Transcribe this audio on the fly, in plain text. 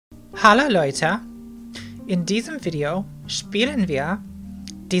Hallo Leute, in diesem Video spielen wir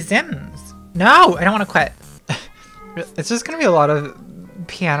die Sims. No, I don't want to quit. It's just gonna be a lot of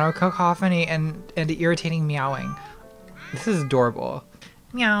piano cacophony and irritating meowing. This is adorable.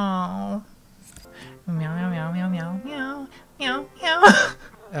 Meow. Meow, meow, meow, meow, meow, meow, meow, meow.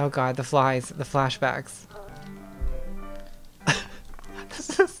 Oh god, the flies, the flashbacks.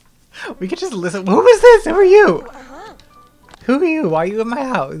 We could just listen. Who was this? Who are you? Who are you? Why are you in my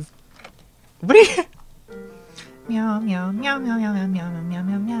house? What are you? Meow, meow, meow, meow, meow, meow, meow, meow,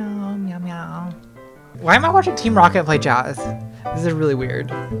 meow, meow, meow, meow. Why am I watching Team Rocket play jazz? This is really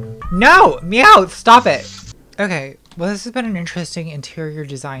weird. No! Meow! Stop it! Okay, well this has been an interesting interior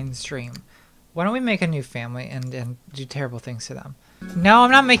design stream. Why don't we make a new family and do terrible things to them? No,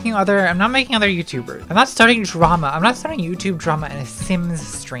 I'm not making other YouTubers. I'm not starting drama. I'm not starting YouTube drama in a Sims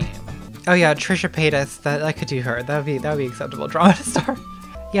stream. Oh yeah, Trisha Paytas, that I could do her. That would be acceptable drama to start.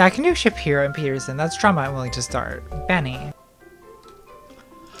 Yeah, I can do Shapiro and Peterson. That's drama I'm willing to start. Benny.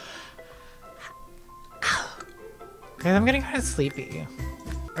 Okay, I'm getting kind of sleepy.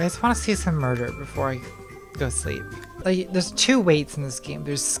 I just want to see some murder before I go sleep. Like, there's two weights in this game.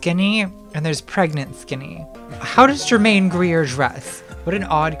 There's skinny and there's pregnant skinny. How does Jermaine Greer dress? What an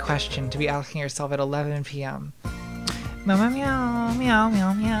odd question to be asking yourself at 11 p.m. Meow, meow, meow,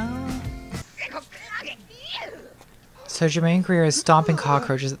 meow, meow. So Jermaine Greer is stomping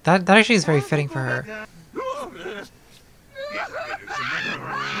cockroaches. That actually is very fitting for her.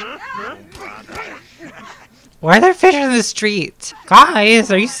 Why are there fish in the street?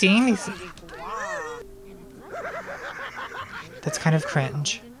 Guys, are you seeing these? That's kind of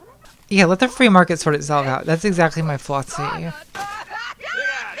cringe. Yeah, let the free market sort itself out. That's exactly my philosophy.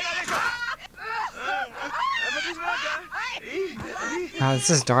 Wow, this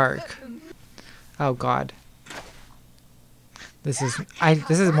is dark. Oh god. This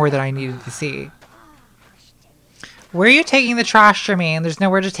is more than I needed to see. Where are you taking the trash, Jermaine? There's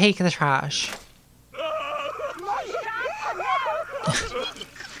nowhere to take the trash.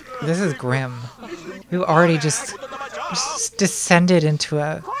 This is grim. We've already just descended into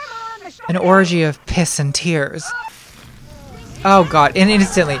an orgy of piss and tears. Oh god, and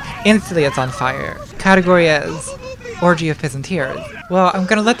instantly it's on fire. Category is orgy of piss and tears. Well, I'm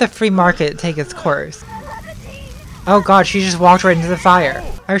gonna let the free market take its course. Oh god, she just walked right into the fire.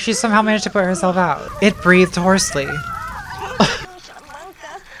 Or she somehow managed to put herself out. It breathed hoarsely.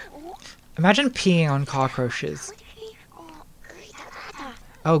 Imagine peeing on cockroaches.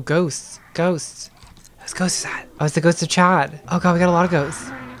 Oh, ghosts. Ghosts. Whose ghost is that? Oh, it's the ghost of Chad. Oh god, we got a lot of ghosts.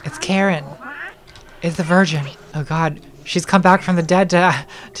 It's Karen. It's the Virgin. Oh god, she's come back from the dead to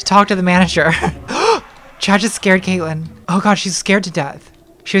talk to the manager. Chad just scared Caitlin. Oh god, she's scared to death.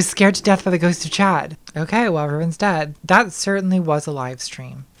 She was scared to death by the ghost of Chad. Okay, well, everyone's dead. That certainly was a live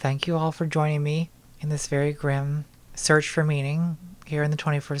stream. Thank you all for joining me in this very grim search for meaning here in the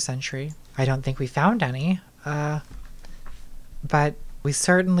 21st century. I don't think we found any, but we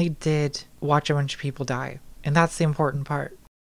certainly did watch a bunch of people die, and that's the important part.